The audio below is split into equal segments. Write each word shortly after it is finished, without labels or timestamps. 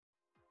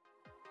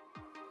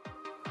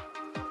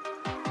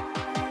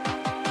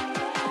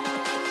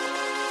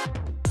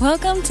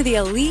Welcome to the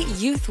Elite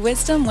Youth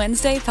Wisdom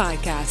Wednesday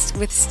podcast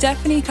with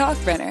Stephanie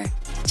Cockbrenner.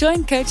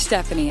 Join Coach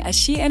Stephanie as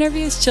she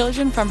interviews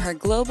children from her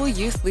global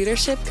youth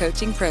leadership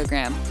coaching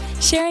program,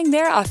 sharing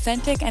their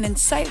authentic and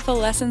insightful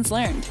lessons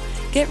learned.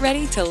 Get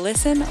ready to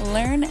listen,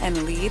 learn,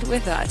 and lead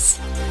with us.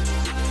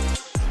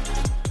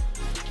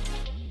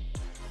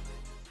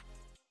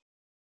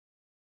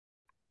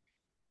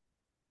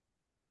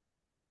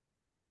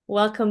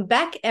 Welcome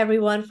back,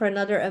 everyone, for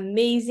another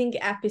amazing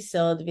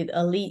episode with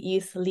Elite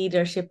Youth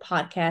Leadership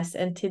Podcast.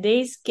 And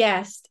today's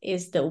guest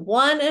is the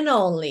one and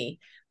only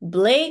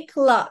Blake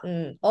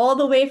Laughton, all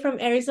the way from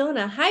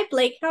Arizona. Hi,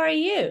 Blake. How are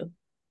you?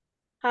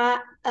 Hi,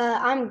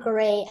 I'm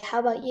great. How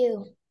about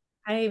you?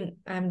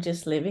 I'm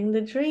just living the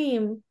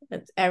dream.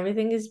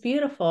 Everything is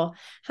beautiful.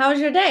 How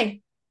was your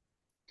day?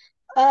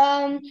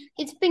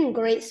 It's been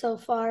great so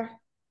far.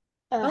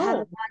 Have a lot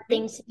of Okay.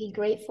 things to be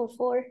grateful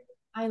for.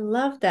 I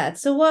love that.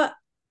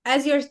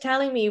 As you're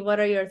telling me, what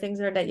are your things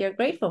that you're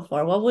grateful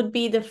for? What would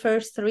be the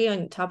first three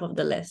on top of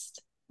the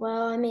list?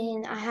 Well,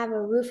 I have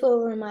a roof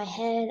over my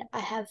head, I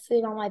have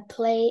food on my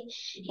plate,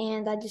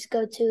 and I just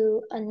go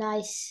to a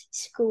nice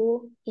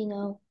school.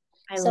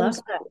 I Some love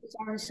that. schools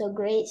aren't so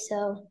great,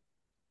 so.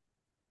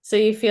 So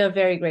you feel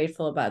very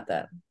grateful about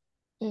that.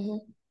 Mhm.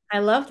 I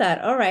love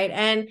that. All right.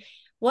 And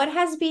what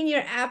has been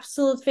your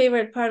absolute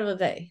favorite part of the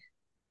day?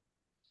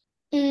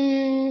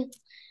 Mm,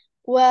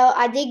 well,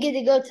 I did get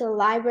to go to the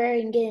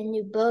library and get a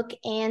new book,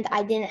 and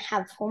I didn't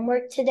have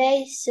homework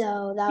today,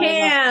 so that was awesome.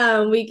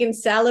 Yeah, we can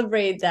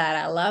celebrate that.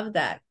 I love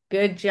that.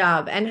 Good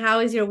job. And how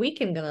is your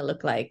weekend going to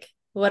look like?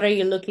 What are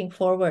you looking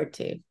forward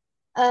to?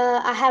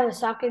 I have a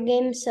soccer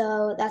game,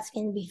 so that's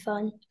gonna be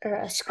fun, or a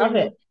Love it.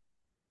 scrimmage.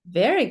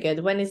 Very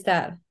good. When is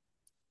that?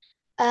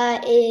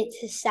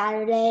 It's a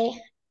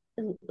Saturday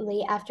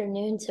late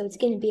afternoon, so it's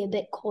going to be a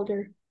bit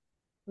colder.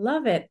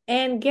 Love it.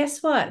 And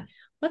guess what?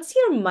 What's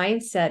your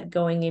mindset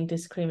going into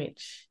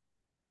scrimmage?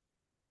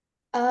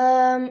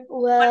 What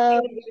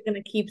Well, things are you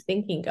going to keep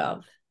thinking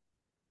of?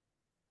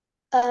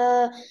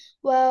 uh,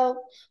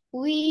 well,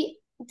 we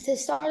to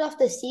start off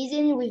the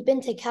season, we've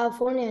been to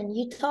California and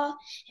Utah,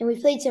 and we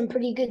played some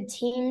pretty good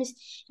teams,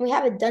 and we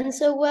haven't done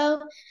so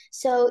well.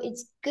 So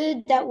it's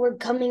good that we're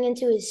coming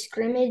into a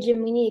scrimmage,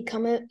 and we need to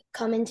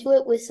come into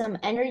it with some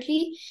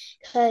energy,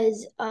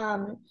 because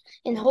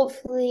and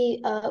hopefully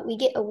we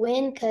get a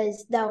win,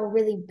 because that will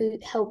really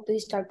help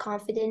boost our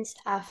confidence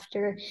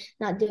after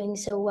not doing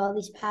so well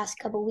these past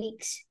couple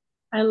weeks.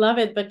 I love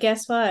it. But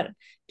guess what?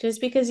 Just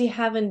because you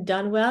haven't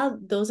done well,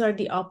 those are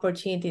the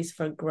opportunities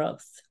for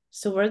growth.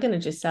 So we're going to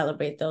just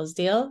celebrate those,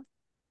 deal?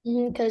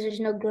 Because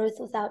there's no growth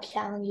without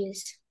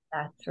challenges.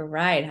 That's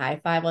right. High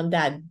five on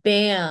that.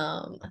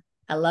 Bam.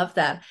 I love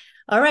that.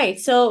 All right.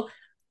 So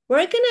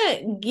we're going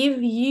to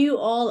give you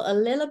all a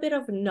little bit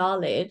of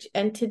knowledge.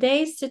 And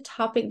today's the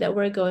topic that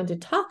we're going to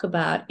talk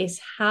about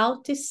is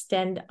how to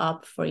stand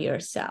up for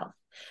yourself.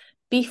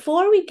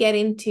 Before we get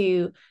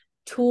into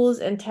tools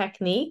and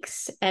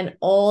techniques and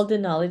all the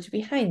knowledge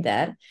behind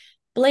that,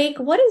 Blake,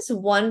 what is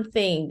one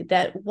thing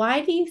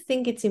why do you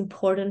think it's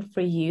important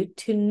for you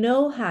to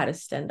know how to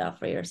stand up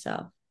for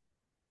yourself?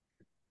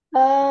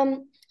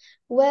 Um,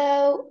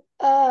 well,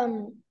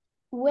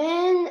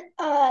 when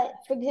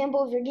for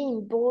example, if you're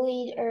getting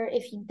bullied or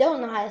if you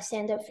don't know how to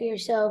stand up for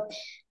yourself,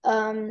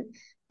 um,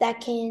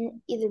 that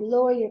can either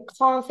lower your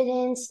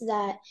confidence,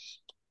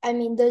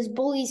 those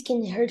bullies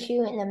can hurt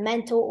you in a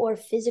mental or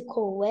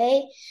physical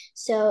way.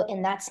 So,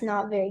 and that's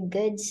not very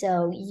good.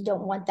 So you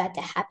don't want that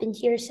to happen to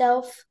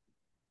yourself.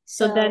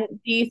 So So then,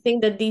 do you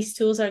think that these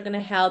tools are going to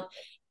help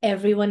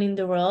everyone in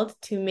the world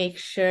to make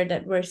sure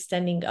that we're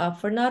standing up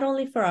for not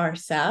only for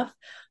ourselves,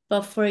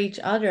 but for each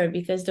other?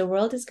 Because the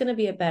world is going to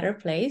be a better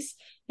place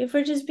if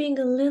we're just being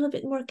a little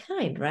bit more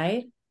kind,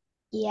 right?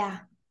 yeah.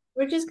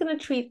 We're just going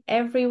to treat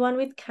everyone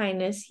with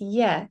kindness,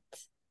 yet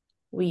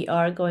we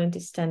are going to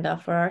stand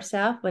up for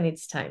ourselves when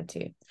it's time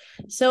to.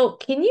 So,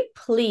 can you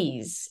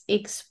please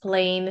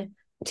explain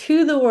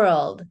to the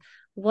world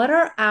what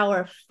are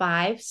our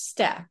 5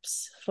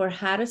 steps for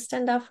how to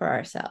stand up for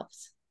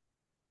ourselves?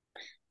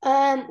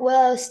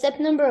 Well, step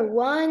number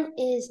one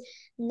is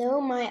know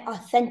my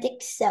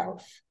authentic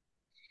self.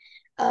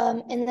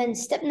 And then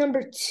step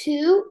number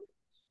two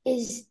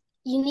is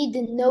you need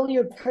to know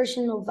your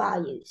personal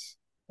values.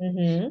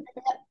 Mm-hmm.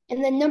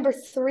 And then number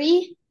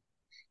three,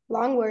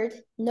 long word,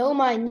 know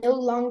my no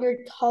longer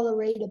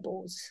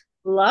toleratables.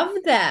 Love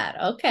that.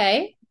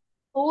 Okay.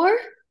 Four,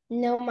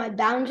 know my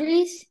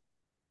boundaries.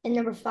 And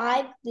number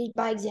five, lead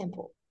by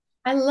example.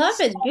 I love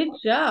it. Good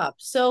job.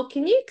 So,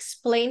 can you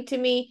explain to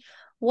me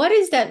what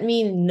does that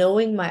mean,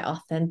 knowing my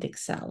authentic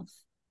self?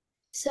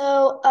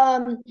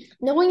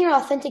 Knowing your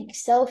authentic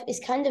self is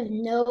kind of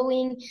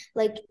knowing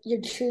like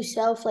your true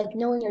self, like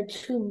knowing your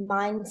true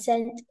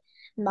mindset,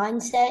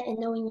 and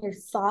knowing your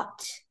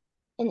thoughts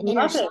and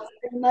inner Love it. self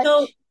pretty much.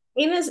 So,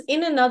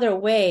 in another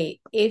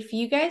way, if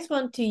you guys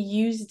want to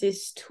use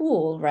this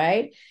tool,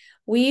 right?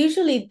 We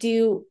usually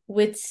do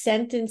with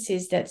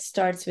sentences that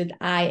starts with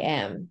I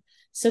am.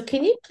 So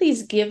can you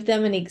please give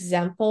them an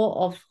example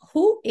of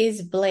who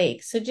is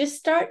Blake? So just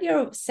start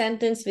your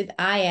sentence with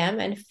I am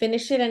and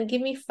finish it and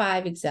give me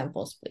 5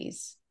 examples,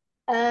 please.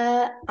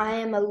 I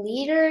am a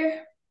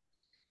leader.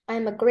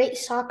 I'm a great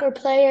soccer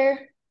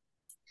player.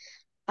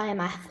 I am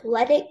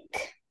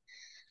athletic.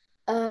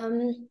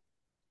 Um,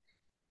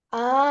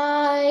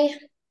 I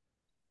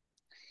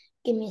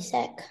give me a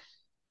sec.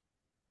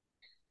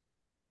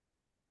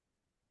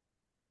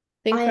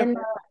 Think I for am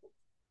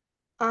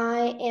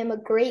I am a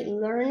great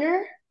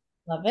learner,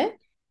 love it.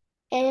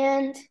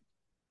 and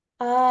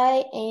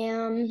I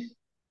am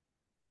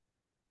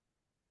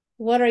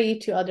What are you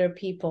to other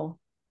people?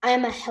 I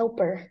am a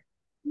helper.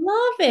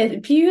 Love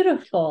it.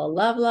 Beautiful.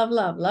 Love, love,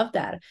 love. Love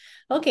that.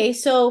 Okay,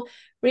 so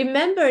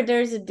remember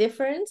there's a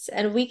difference,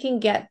 and we can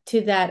get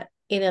to that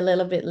in a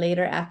little bit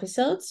later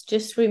episodes.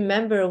 Just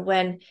remember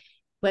when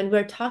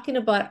we're talking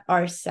about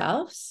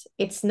ourselves,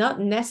 it's not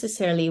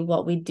necessarily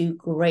what we do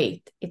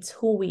great, it's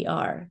who we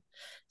are.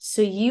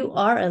 So you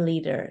are a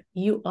leader,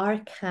 you are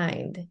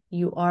kind,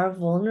 you are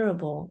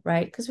vulnerable,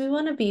 right? Because we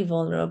want to be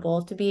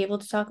vulnerable to be able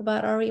to talk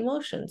about our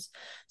emotions.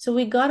 So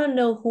we got to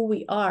know who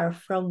we are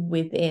from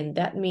within.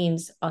 That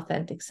means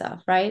authentic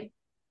self, right?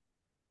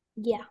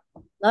 Yeah.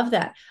 Love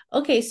that.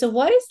 Okay, so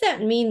what does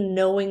that mean,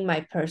 knowing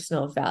my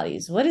personal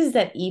values? What does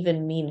that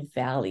even mean,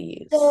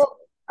 values? So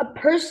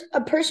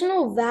a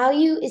personal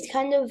value is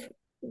kind of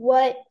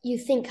what you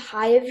think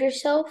high of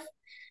yourself.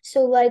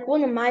 So like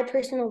one of my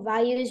personal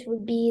values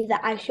would be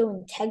that I show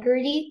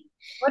integrity.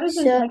 What is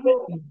So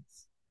integrity?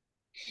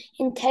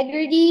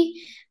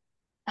 integrity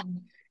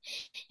um,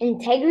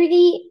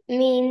 integrity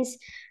means,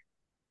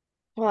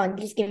 hold on,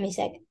 just give me a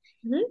sec.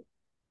 Mhm.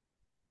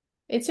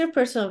 It's your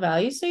personal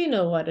value, so you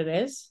know what it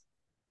is.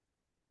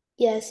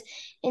 Yes,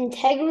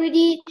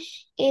 integrity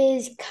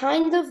is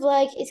kind of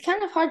like, it's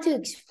kind of hard to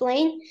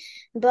explain,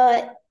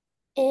 but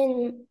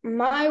in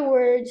my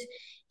words,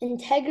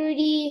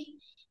 integrity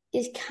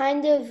is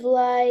kind of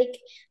like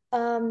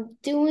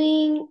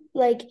doing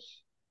like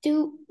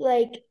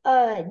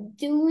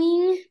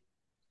doing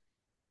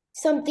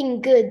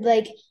something good,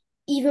 like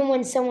even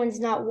when someone's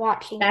not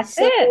watching. That's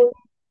it.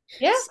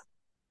 Yeah.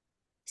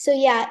 So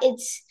yeah,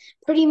 it's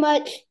pretty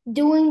much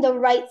doing the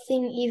right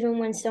thing even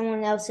when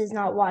someone else is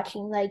not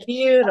watching. Like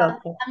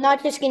Beautiful. I'm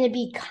not just going to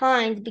be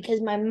kind because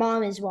my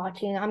mom is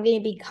watching. I'm going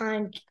to be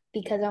kind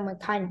because I'm a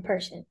kind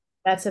person.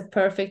 That's a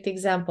perfect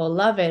example.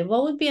 Love it.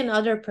 What would be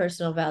another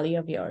personal value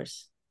of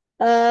yours?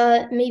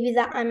 Maybe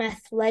that I'm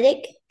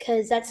athletic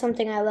because that's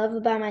something I love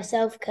about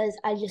myself because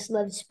I just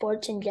love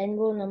sports in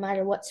general, no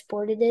matter what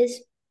sport it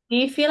is. Do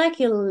you feel like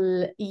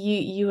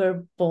you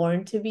were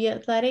born to be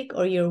athletic,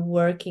 or you're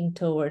working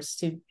towards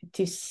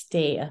to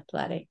stay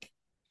athletic?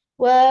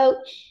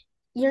 Well,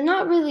 you're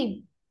not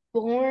really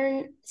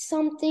born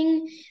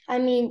something. I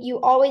mean, you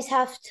always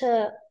have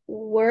to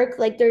work.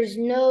 Like there's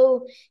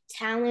no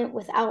talent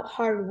without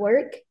hard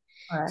work.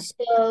 Correct.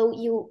 So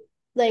you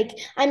like,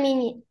 I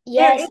mean,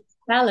 There yes, is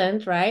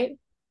talent, right?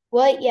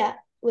 what? Yeah.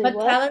 Wait, But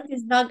what?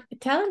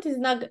 talent is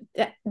not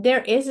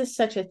there is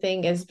such a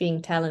thing as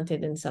being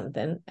talented in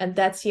something, and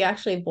that's you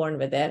actually born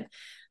with it.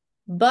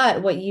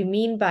 But what you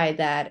mean by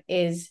that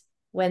is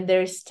when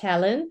there's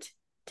talent,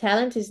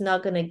 talent is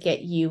not going to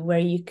get you where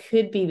you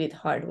could be with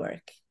hard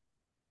work,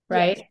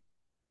 Yes. right?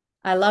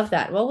 I love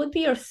that. What would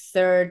be your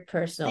third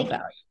personal Like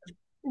value?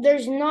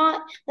 there's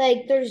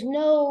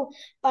no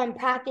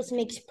practice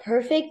makes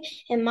perfect.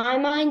 In my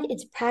mind,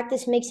 it's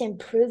practice makes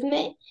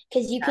improvement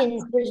because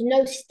there's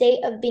no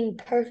state of being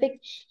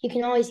perfect. You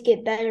can always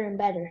get better and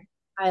better.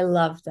 I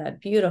love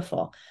that.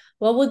 Beautiful.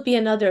 What would be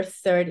another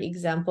third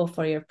example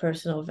for your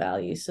personal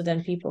values so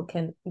then people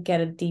can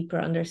get a deeper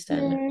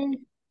understanding Hmm.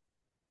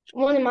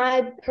 One of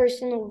my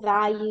personal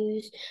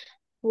values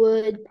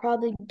would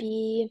probably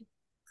be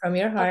from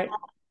your uh, heart?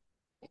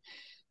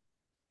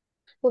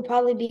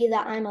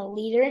 that I'm a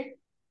leader.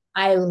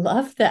 I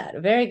love that.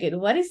 Very good.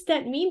 What does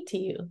that mean to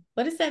you?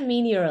 What does that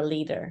mean you're a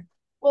leader?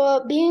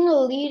 Well, being a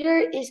leader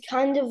is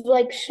kind of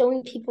like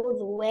showing people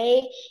the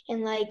way,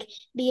 and like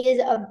because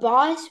a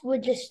boss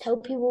would just tell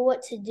people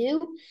what to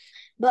do,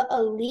 but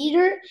a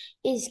leader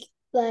is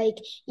like,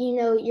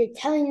 you're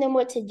telling them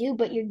what to do,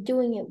 but you're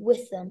doing it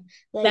with them.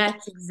 Like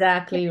That's you're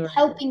exactly right.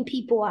 helping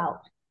people out.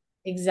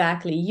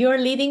 Exactly. You're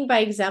leading by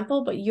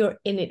example, but you're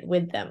in it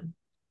with them.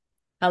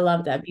 I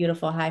love that.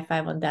 Beautiful. High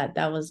five on that.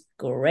 That was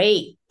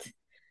great.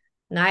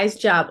 Nice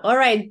job. All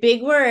right,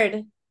 big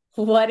word.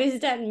 What does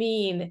that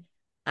mean?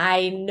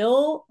 I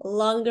no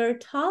longer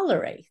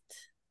tolerate.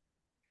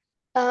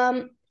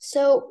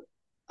 So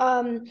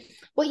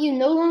what you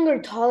no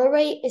longer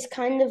tolerate is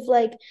kind of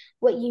like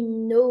what you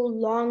no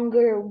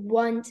longer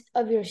want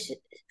of your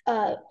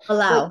what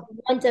Allow. you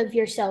want of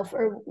yourself,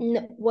 or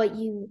what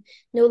you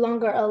no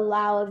longer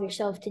allow of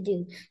yourself to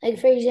do. Like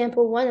for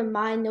example, one of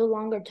my no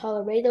longer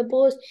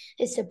toleratables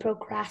is to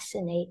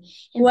procrastinate.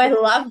 Oh, And I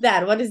love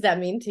that. What does that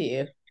mean to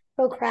you?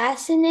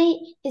 procrastinate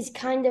is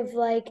kind of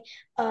like,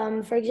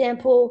 for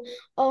example,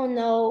 oh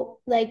no,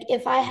 like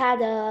if I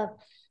had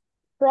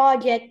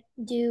project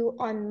due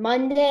on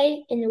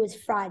Monday and it was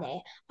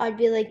Friday, I'd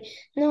be like,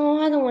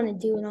 no, I don't want to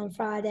do it on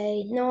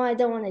Friday. No, I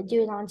don't want to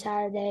do it on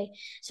Saturday.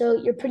 So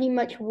you're pretty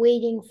much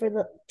waiting for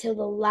the till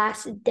the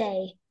last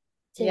day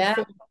to Yeah.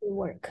 finish the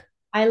work.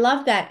 I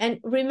love that. And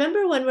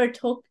remember when we're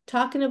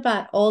talking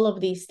about all of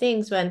these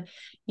things, when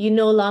you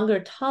no longer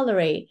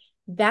tolerate,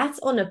 that's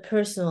on a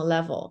personal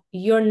level.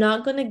 You're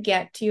not going to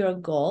get to your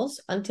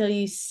goals until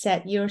you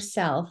set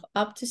yourself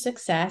up to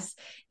success.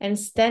 And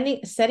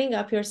setting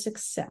up your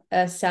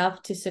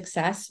self to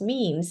success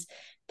means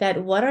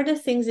that what are the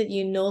things that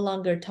you no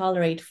longer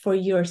tolerate for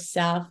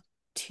yourself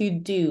to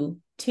do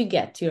to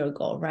get to your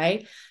goal,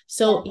 right?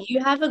 So Yeah. you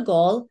have a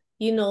goal,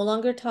 you no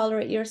longer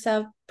tolerate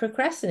yourself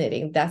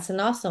procrastinating. That's an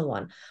awesome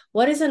one.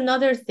 What is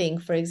another thing,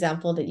 for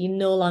example, that you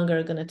no longer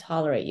are going to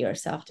tolerate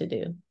yourself to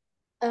do?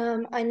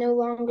 I no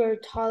longer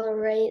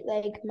tolerate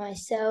like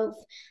myself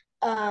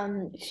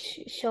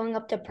showing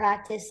up to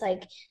practice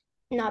like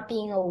not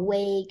being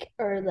awake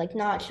or like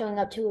not showing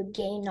up to a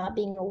game, not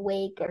being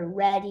awake or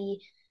ready,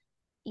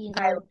 you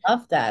I know,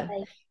 love that.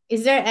 like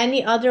Is there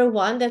any other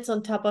one that's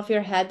on top of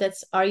your head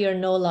that's are your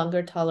no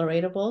longer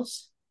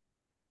toleratables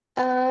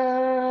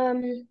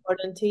um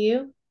important to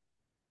you?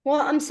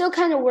 well, I'm still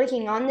kind of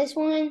working on this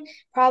one,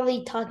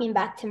 probably talking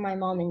back to my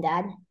mom and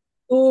dad.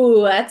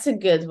 Ooh, that's a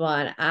good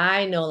one.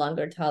 I no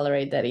longer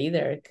tolerate that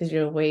either because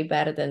you're way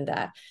better than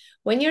that.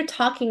 When you're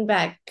talking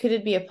back, could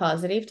it be a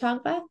positive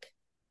talk back?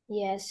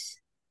 Yes.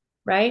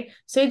 Right?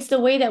 So it's the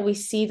way that we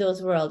see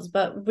those worlds.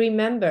 But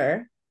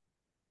remember,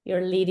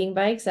 you're leading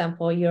by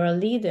example. You're a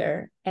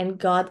leader, and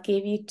God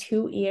gave you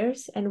two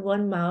ears and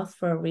one mouth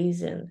for a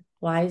reason.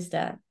 Why is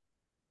that?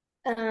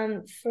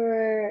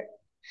 For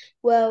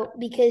well,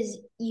 because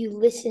you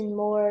listen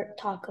more,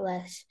 talk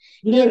less.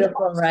 And Beautiful,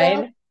 also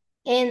right?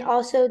 and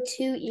also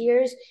 2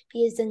 ears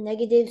because the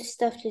negative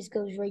stuff just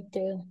goes right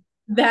through.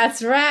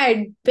 That's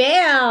right.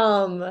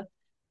 Bam.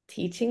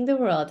 Teaching the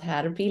world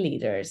how to be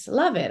leaders.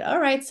 Love it. All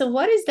right. So,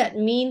 what does that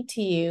mean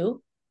to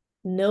you,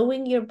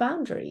 knowing your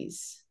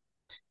boundaries?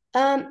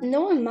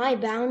 Knowing my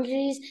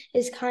boundaries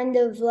is kind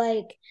of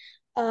like,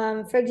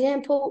 for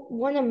example,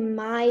 one of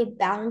my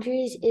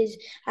boundaries is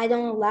I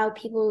don't allow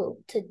people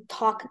to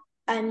talk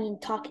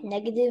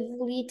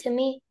negatively to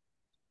me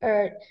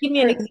or Give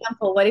me an hurt me.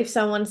 example. What if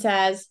someone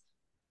says,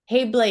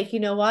 "Hey, Blake, you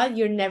know what?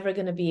 You're never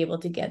going to be able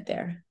to get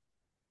there."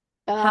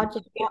 How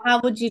Just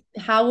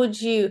how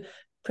would you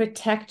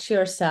protect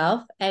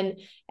yourself and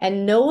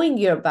knowing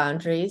your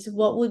boundaries,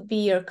 what would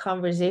be your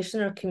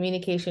conversation or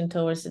communication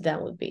towards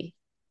them would be?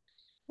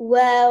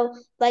 well,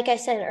 like I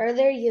said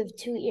earlier, you have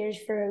 2 ears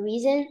for a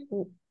reason.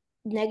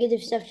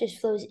 Negative stuff just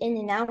flows in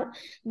and out,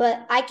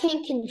 but I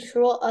can't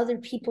control other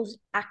people's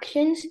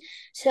actions.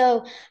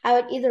 So I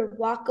would either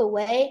walk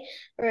away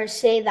or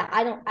say that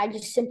I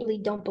just simply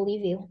don't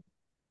believe you.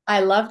 I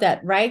love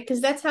that, right?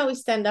 Because that's how we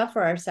stand up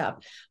for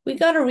ourselves. We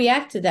got to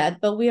react to that,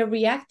 but we are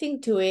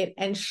reacting to it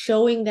and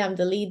showing them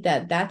the lead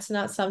that that's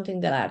not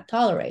something that I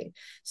tolerate.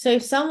 So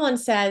if someone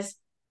says,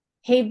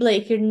 "Hey,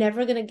 Blake, you're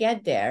never going to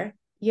get there,"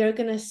 you're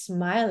going to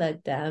smile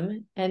at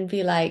them and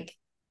be like,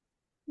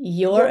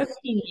 "Your You'll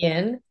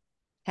opinion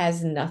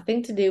has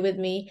nothing to do with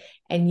me,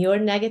 and your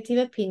negative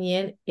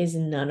opinion is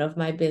none of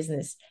my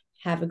business.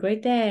 Have a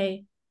great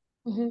day."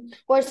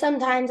 Or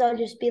sometimes I'll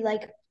just be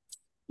like,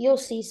 you'll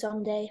see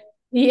someday.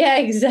 Yeah,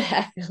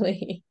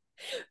 exactly.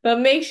 But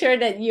make sure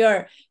that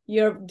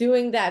you're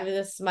doing that with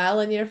a smile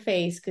on your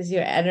face because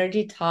your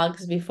energy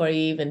talks before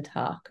you even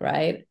talk,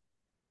 right?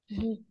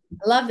 Mhm.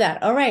 I love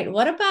that. All right.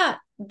 What about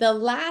the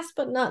last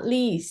but not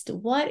least?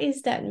 What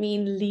does that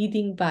mean,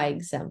 leading by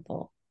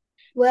example?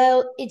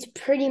 Well, it's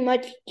pretty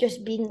much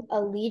just being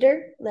a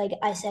leader. Like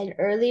I said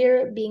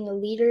earlier, being a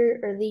leader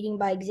or leading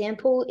by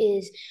example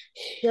is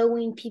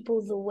showing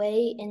people the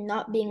way and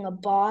not being a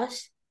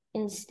boss,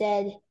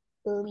 instead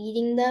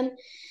leading them.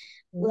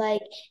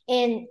 Like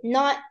and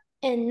not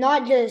and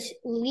not just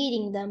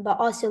leading them, but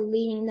also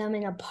leading them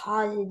in a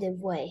positive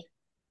way.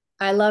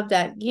 I love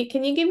that.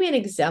 Can you give me an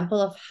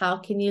example of how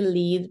can you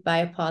lead by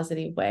a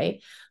positive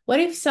way? What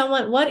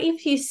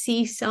if you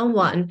see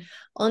someone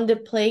on the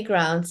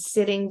playground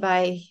sitting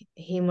by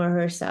him or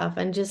herself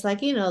and just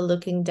like,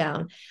 looking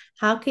down?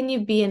 How can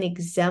you be an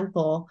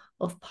example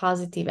of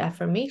positive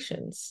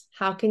affirmations?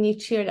 How can you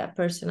cheer that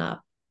person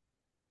up?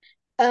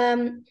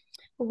 Um,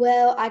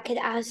 well, I could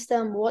ask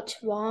them what's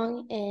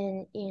wrong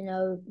and,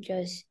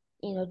 just,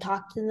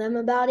 talk to them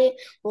about it,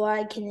 or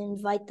I can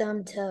invite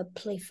them to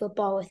play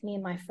football with me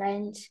and my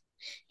friends.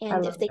 I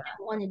And if love they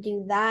don't want to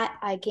do that,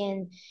 I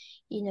can,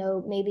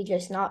 maybe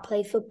just not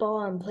play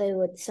football and play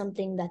with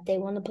something that they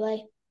want to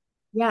play.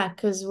 Yeah,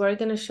 because we're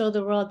going to show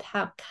the world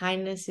how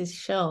kindness is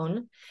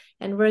shown,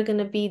 and we're going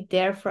to be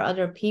there for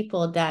other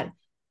people that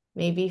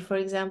maybe, for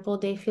example,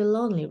 they feel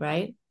lonely,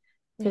 right?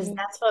 Because Hmm.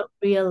 that's what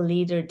real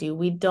leader do.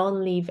 We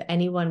don't leave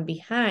anyone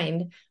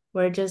behind.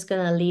 We're just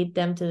going to lead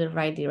them to the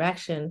right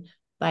direction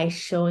by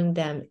showing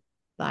them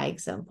by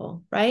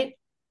example, right?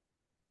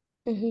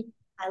 Hmm.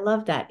 I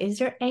love that. Is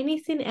there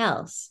anything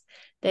else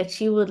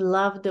that you would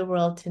love the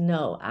world to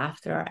know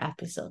after our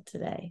episode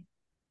today?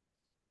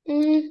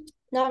 Mm,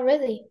 Not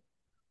really.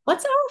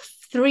 What's our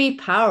 3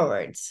 power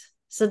words?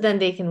 So then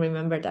they can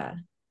remember that.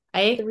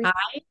 Three.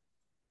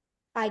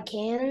 I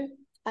can,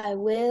 I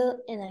will,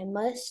 and I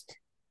must.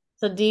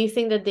 So do you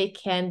think that they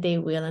can, they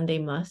will, and they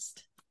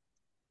must?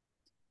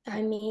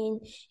 I mean,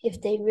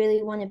 if they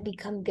really want to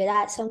become good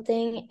at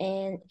something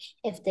and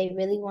if they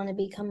really want to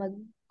become a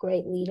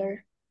great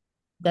leader,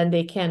 Then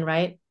they can,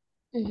 right?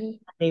 mm-hmm.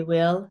 They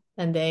will,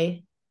 and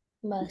they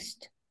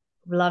Must.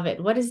 love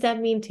it. What does that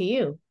mean to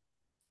you?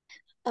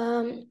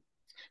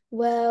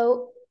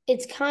 Well,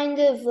 it's kind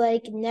of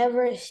like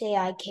never say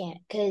I can't,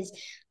 because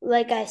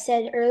like I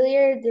said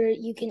earlier,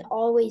 you can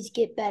always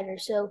get better.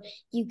 So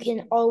you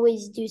can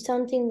always do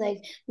something. Like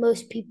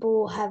most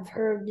people have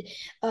heard,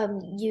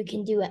 you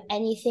can do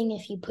anything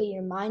if you put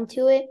your mind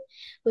to it,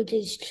 which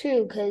is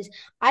true because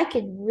I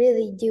could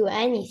really do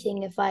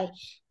anything if I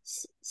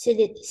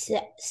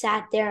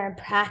sat there and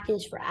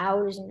practiced for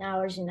hours and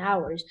hours and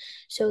hours.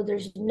 So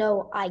there's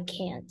no I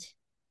can't.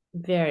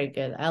 Very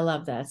good. I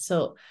love that.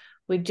 So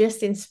we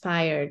just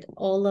inspired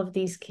all of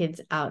these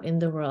kids out in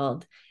the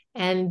world.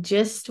 And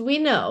just we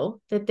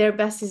know that their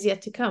best is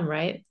yet to come,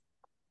 right?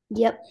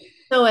 Yep.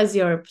 So as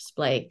yours,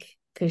 Blake,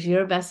 because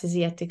your best is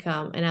yet to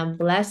come. And I'm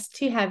blessed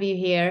to have you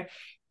here.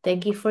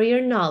 Thank you for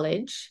your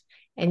knowledge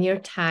and your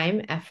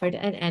time, effort,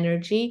 and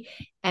energy.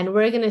 And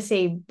we're going to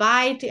say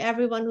bye to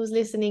everyone who's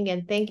listening.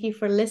 And thank you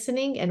for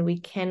listening. And we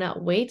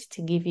cannot wait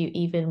to give you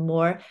even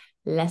more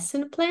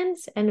lesson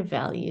plans and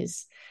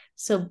values.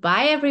 So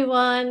bye,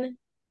 everyone.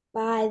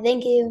 Bye.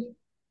 Thank you.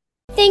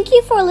 Thank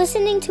you for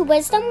listening to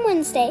Wisdom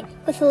Wednesday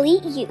with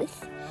Elite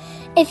Youth.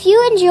 If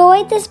you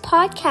enjoyed this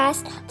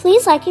podcast,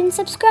 please like and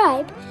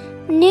subscribe.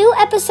 New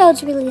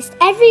episodes released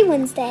every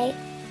Wednesday.